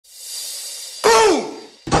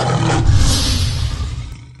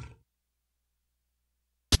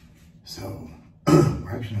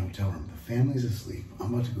hotel room. The family's asleep.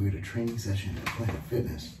 I'm about to go to a training session at Planet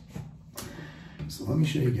Fitness. So let me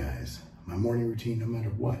show you guys my morning routine no matter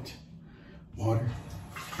what. Water.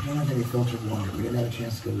 I don't have any filtered water. We didn't have a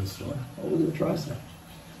chance to go to the store. Oh, look at the tricep.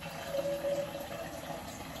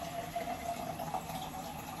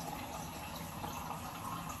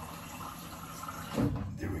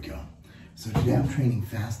 There we go. So today I'm training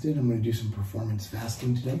fasted. I'm going to do some performance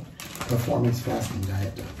fasting today.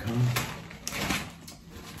 Performancefastingdiet.com.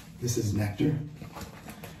 This is nectar.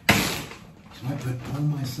 So I put all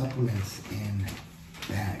my supplements in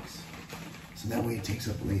bags. So that way it takes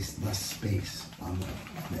up less space on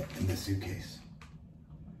in the suitcase.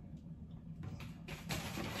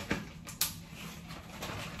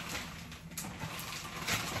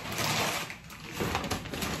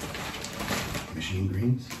 Machine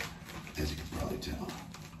greens, as you can probably tell.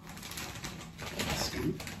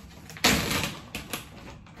 Scoop.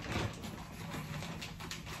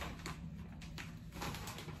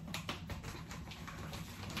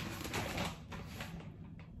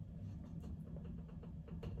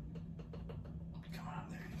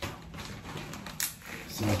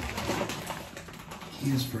 So,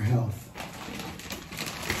 keys for health.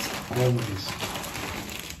 It's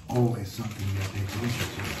always something you have to pay attention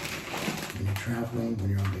to. When you're traveling, when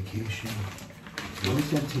you're on vacation, you always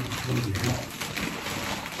got to take control of your health.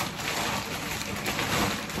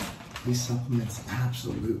 These supplements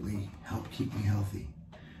absolutely help keep me healthy.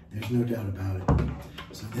 There's no doubt about it.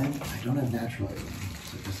 So then, I don't have natural everything,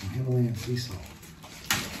 so there's some Himalayan sea salt.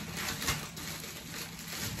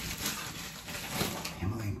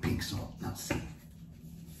 Himalayan pink salt, not sea.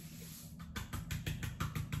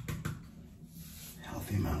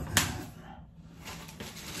 Healthy amount of that.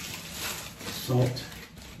 Salt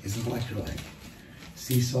is an electrolyte.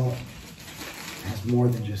 Sea salt has more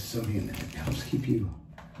than just sodium in it. It helps keep you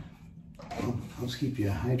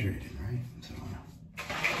hydrated, right? So.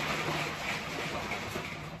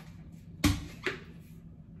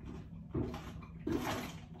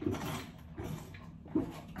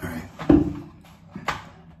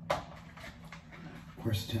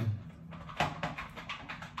 Quercetin,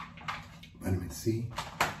 vitamin C,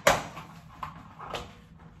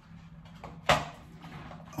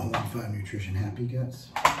 All-in-5 Nutrition Happy Guts,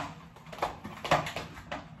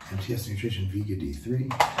 MTS Nutrition Vega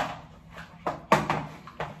D3, all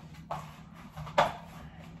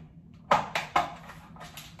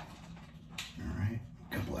right,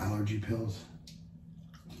 a couple allergy pills.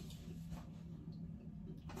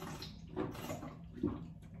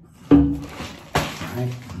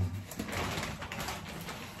 Right.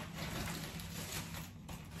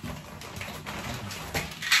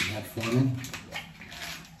 Metformin.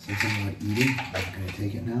 Something like eating. I'm going to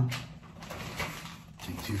take it now.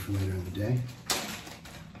 Take 2 for later in the day.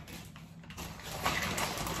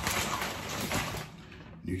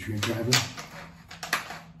 Nutrient driver.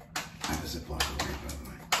 I have a Ziploc over here, by the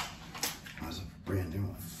way. That was a brand new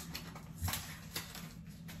one.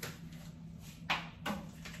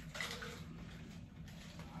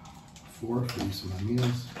 For use of my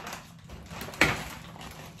meals.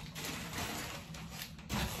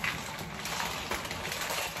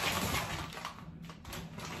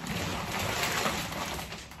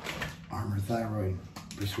 Armor Thyroid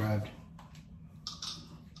prescribed.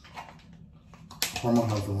 Hormone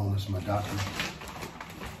Health and Wellness from my doctor.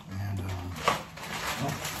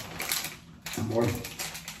 And more.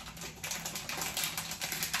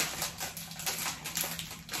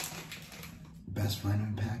 Best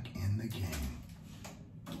vitamin pack in the game.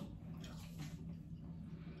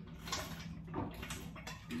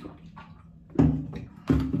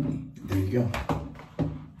 There you go.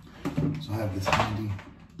 So I have this handy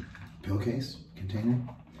pill case container.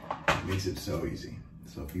 It makes it so easy.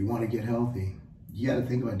 So if you want to get healthy, you got to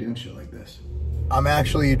think about doing shit like this. I'm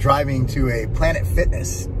actually driving to a Planet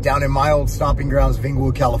Fitness down in my old stomping grounds,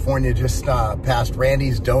 Vinglewood, California, just past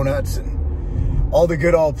Randy's Donuts and all the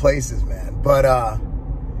good old places, man. But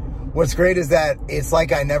what's great is that it's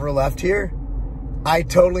like I never left here. I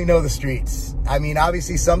totally know the streets. I mean,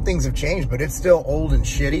 obviously some things have changed, but it's still old and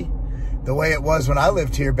shitty the way it was when I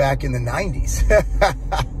lived here back in the 90s.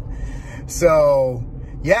 So,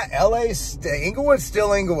 yeah, Inglewood's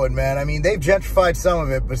still Inglewood, man. I mean, they've gentrified some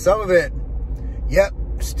of it, but some of it, yep,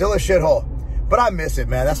 still a shithole. But I miss it,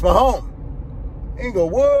 man. That's my home.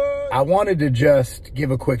 Inglewood. I wanted to just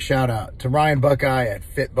give a quick shout out to Ryan Buckeye at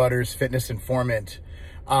Fit Butters Fitness Informant.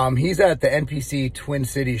 He's at the NPC Twin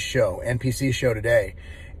Cities show, NPC show today.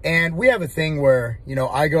 And we have a thing where, you know,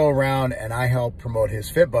 I go around and I help promote his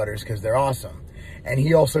Fit Butters because they're awesome. And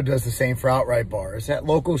he also does the same for Outright Bars at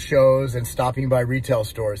local shows and stopping by retail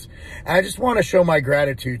stores. And I just want to show my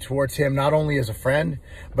gratitude towards him, not only as a friend,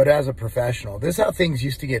 but as a professional. This is how things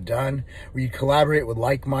used to get done, where you collaborate with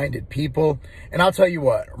like-minded people. And I'll tell you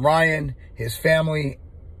what, Ryan, his family,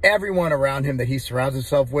 everyone around him that he surrounds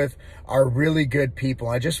himself with are really good people.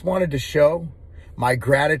 I just wanted to show my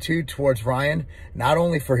gratitude towards Ryan, not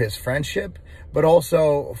only for his friendship, but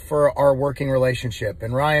also for our working relationship.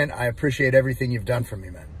 And Ryan, I appreciate everything you've done for me,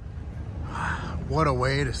 man. What a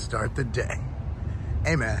way to start the day.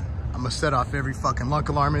 Hey man, I'm gonna set off every fucking lunk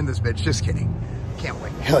alarm in this bitch. Just kidding. Can't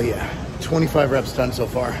wait. Hell yeah. 25 reps done so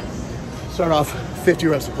far. Start off 50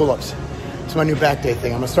 reps of pull-ups. It's my new back day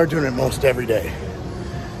thing. I'm gonna start doing it most every day.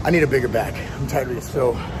 I need a bigger back. I'm tired of it.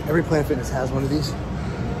 So every Planet Fitness has one of these.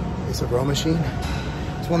 It's a row machine.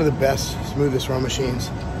 It's one of the best, smoothest row machines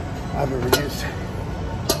I've ever used.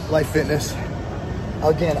 Life Fitness.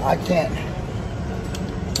 Again, I can't,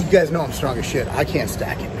 you guys know I'm strong as shit. I can't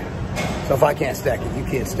stack it. So if I can't stack it, you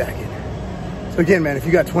can't stack it. So again, man, if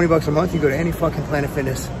you got 20 bucks a month, you go to any fucking Planet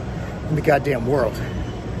Fitness in the goddamn world.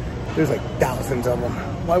 There's like thousands of them.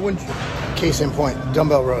 Why wouldn't you? Case in point,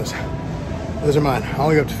 dumbbell rows. Those are mine. I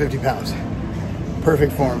only go up to 50 pounds.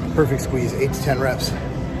 Perfect form, perfect squeeze, 8 to 10 reps.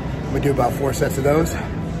 I'm gonna do about 4 sets of those,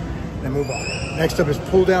 then move on. Next up is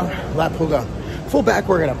pull down, lat pull down. Full back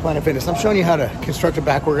workout at Planet Fitness. I'm showing you how to construct a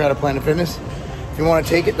back workout at Planet Fitness. If you wanna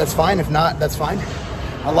take it, that's fine. If not, that's fine.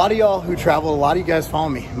 A lot of y'all who travel, a lot of you guys follow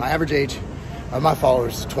me. My average age of my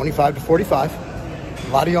followers is 25 to 45.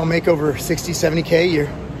 A lot of y'all make over 60, 70K a year.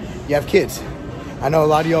 You have kids. I know a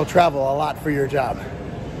lot of y'all travel a lot for your job.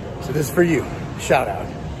 So this is for you, shout out.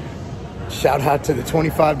 Shout out to the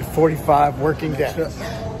 25 to 45 working dads.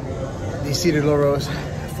 These seated low rows,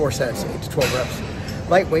 4 sets, 8 to 12 reps.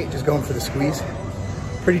 Lightweight, just going for the squeeze.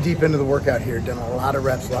 Pretty deep into the workout here, done a lot of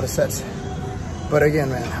reps, a lot of sets. But again,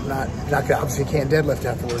 man, I'm not gonna, obviously can't deadlift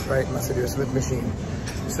afterwards, right? Unless I do a Smith machine.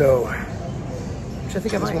 So, which I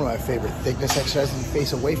think is one of my favorite thickness exercises. You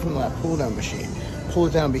face away from that pull down machine. Pull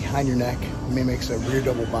it down behind your neck, mimics a rear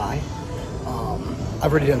double bi.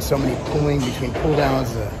 I've already done so many pulling between pull downs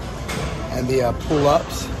and the pull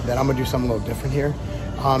ups that I'm gonna do something a little different here.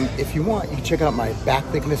 If you want, you can check out my back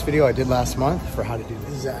thickness video I did last month for how to do this.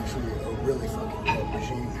 This is actually a really fucking dope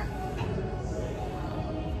machine.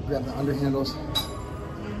 Grab the under handles,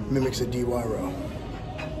 mimics a DY row.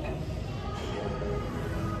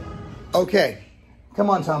 Okay, come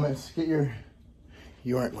on Thomas, get your,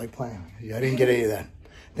 you weren't like playing. I didn't get any of that.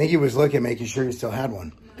 I think he was looking, making sure you still had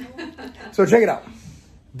one. So check it out.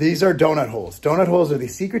 These are donut holes. Donut holes are the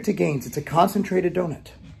secret to gains. It's a concentrated donut.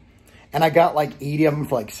 And I got like 80 of them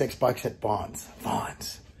for like $6 at Vons.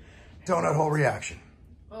 Donut hole reaction.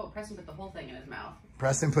 Oh, Preston put the whole thing in his mouth.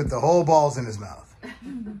 Preston put the whole balls in his mouth.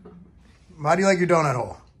 How do you like your donut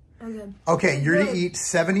hole? I'm good. Okay, you're to eat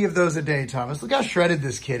 70 of those a day, Thomas. Look how shredded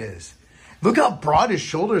this kid is. Look how broad his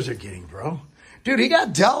shoulders are getting, bro. Dude, he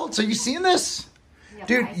got delts. Are you seeing this? Yeah,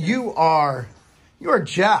 dude, you are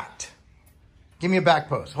jacked. Give me a back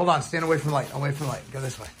pose. Hold on, stand away from the light. Away from the light. Go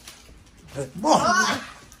this way.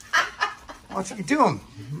 What you doing?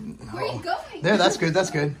 Where are you going? There, that's good. That's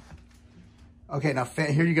good. Okay, now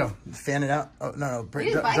here you go. Fan it out. Oh no,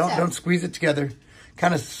 don't squeeze it together.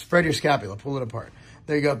 Kind of spread your scapula. Pull it apart.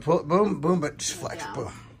 There you go. Pull, boom, boom, but just flex.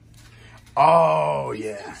 Boom. Oh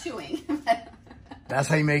yeah. Chewing. That's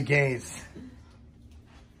how you make gains.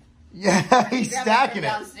 Yeah, he's stacking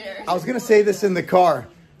it. I was gonna say this in the car,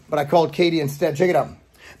 but I called Katie instead. Check it out.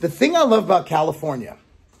 The thing I love about California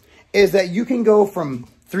is that you can go from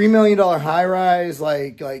 $3 million high rise,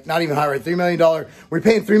 like not even high rise, $3 million. We're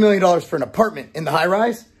paying $3 million for an apartment in the high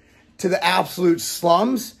rise to the absolute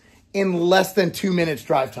slums in less than 2 minutes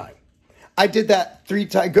drive time. I did that 3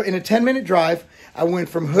 times. In a 10-minute drive, I went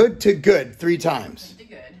from hood to good 3 times. Hood to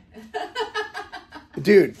good.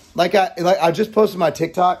 Dude, I just posted my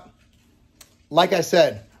TikTok. Like I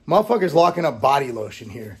said, motherfuckers locking up body lotion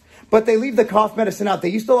here. But they leave the cough medicine out. They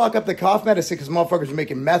used to lock up the cough medicine because motherfuckers were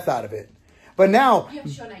making meth out of it. But now... You have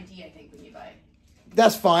to show an ID, I think, when you buy it.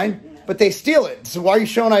 That's fine. But they steal it. So why are you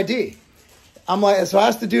showing ID? I'm like... So I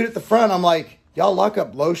asked the dude at the front, I'm like, y'all lock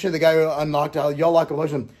up lotion? The guy who unlocked out, y'all lock up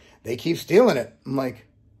lotion. They keep stealing it. I'm like,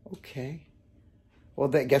 okay.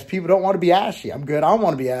 Well, I guess people don't want to be ashy. I'm good. I don't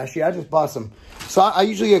want to be ashy. I just bought some. So I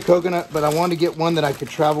usually get coconut, but I wanted to get one that I could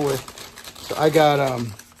travel with. So I got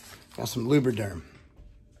some Lubriderm.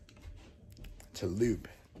 It's a lube.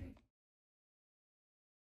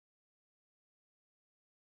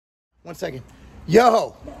 1 second.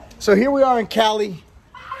 Yo, so here we are in Cali.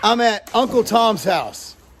 I'm at Uncle Tom's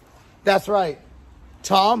house. That's right.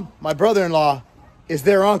 Tom, my brother-in-law, is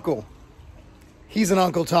their uncle. He's an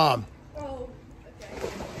Uncle Tom. Oh,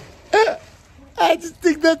 okay. I just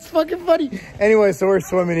think that's fucking funny. Anyway, so we're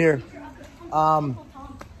swimming here.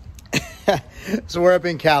 So we're up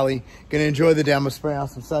in Cali. Gonna enjoy the day. I'm gonna spray out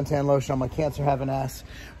some suntan lotion on my cancer-having ass.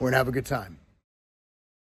 We're gonna have a good time.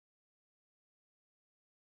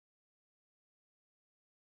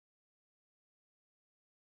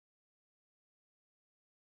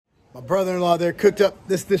 My brother-in-law there cooked up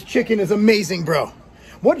this chicken is amazing, bro.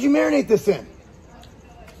 What did you marinate this in?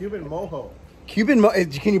 Cuban mojo.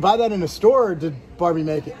 Can you buy that in a store, or did Barbie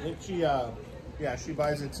make it? She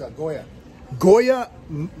buys it Goya. Goya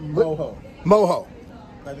Mojo. Mojo.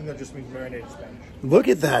 I think that just means marinated Spanish. Look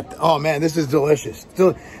at that. Oh man, this is delicious.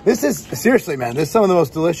 This is, seriously man, this is some of the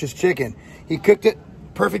most delicious chicken. He cooked it,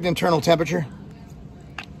 perfect internal temperature.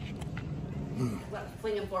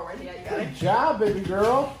 Fling him forward. Yeah, you got it. Good job, baby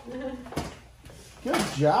girl. Good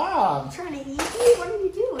job. Trying to eat you? What are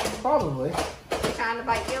you doing? Probably. Trying to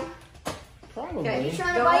bite you. Probably. Okay, You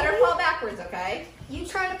trying to don't bite let her me? fall backwards, okay? You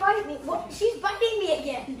trying to bite me? What? She's biting me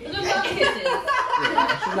again. Yeah, she's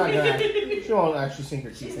not gonna. She won't actually sink her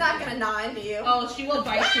teeth. She's not gonna gnaw into you. Oh, she will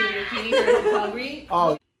bite you. You're feeding her. She's hungry.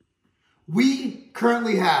 Oh. We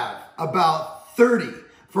currently have about 30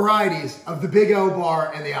 varieties of the Big O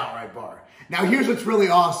bar and the Outright bar. Now here's what's really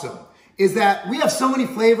awesome, is that we have so many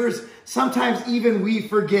flavors, sometimes even we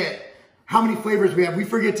forget how many flavors we have. We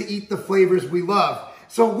forget to eat the flavors we love.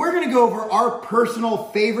 So we're gonna go over our personal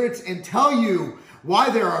favorites and tell you why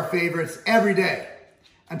they're our favorites every day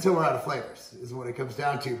until we're out of flavors, is what it comes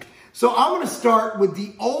down to. So I'm gonna start with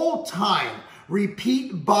the all-time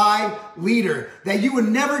repeat buy leader that you would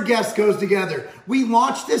never guess goes together. We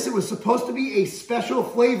launched this, it was supposed to be a special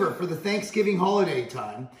flavor for the Thanksgiving holiday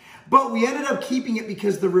time, but we ended up keeping it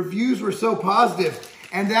because the reviews were so positive,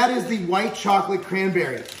 and that is the white chocolate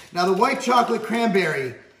cranberry. Now the white chocolate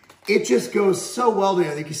cranberry, it just goes so well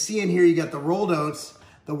together. You can see in here, you got the rolled oats,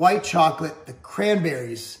 the white chocolate, the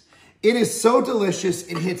cranberries. It is so delicious.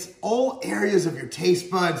 It hits all areas of your taste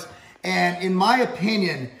buds. And in my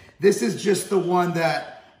opinion, this is just the one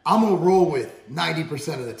that I'm gonna roll with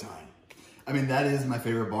 90% of the time. I mean, that is my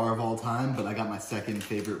favorite bar of all time, but I got my second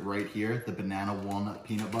favorite right here, the banana walnut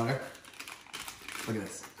peanut butter. Look at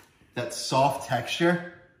this. That soft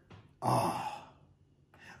texture. Oh,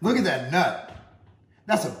 look at that nut.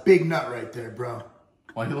 That's a big nut right there, bro.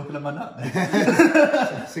 Why are you looking at my nut?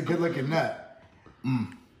 It's a good looking nut.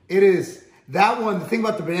 It is. That one, the thing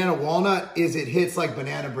about the banana walnut is it hits like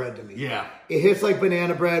banana bread to me. Yeah. It hits like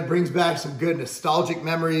banana bread, brings back some good nostalgic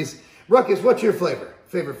memories. Ruckus, what's your flavor?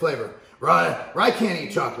 Favorite flavor? Right, I can't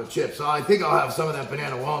eat chocolate chips, so I think I'll have some of that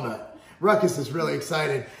banana walnut. Ruckus is really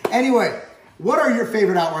excited. Anyway, what are your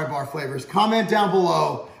favorite Outright bar flavors? Comment down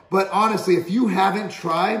below. But honestly, if you haven't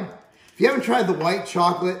tried the white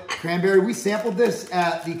chocolate cranberry, we sampled this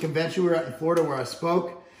at the convention we were at in Florida where I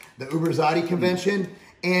spoke, the Uberzati convention.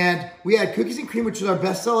 And we had cookies and cream, which is our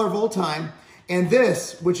best seller of all time. And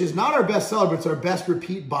this, which is not our best seller, but it's our best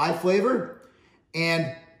repeat buy flavor.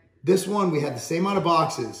 And this one, we had the same amount of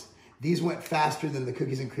boxes. These went faster than the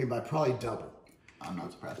cookies and cream by probably double. I'm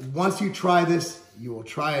not surprised. Once you try this, you will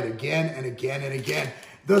try it again and again and again.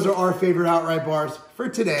 Those are our favorite Outright bars for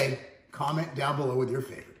today. Comment down below with your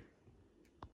favorite.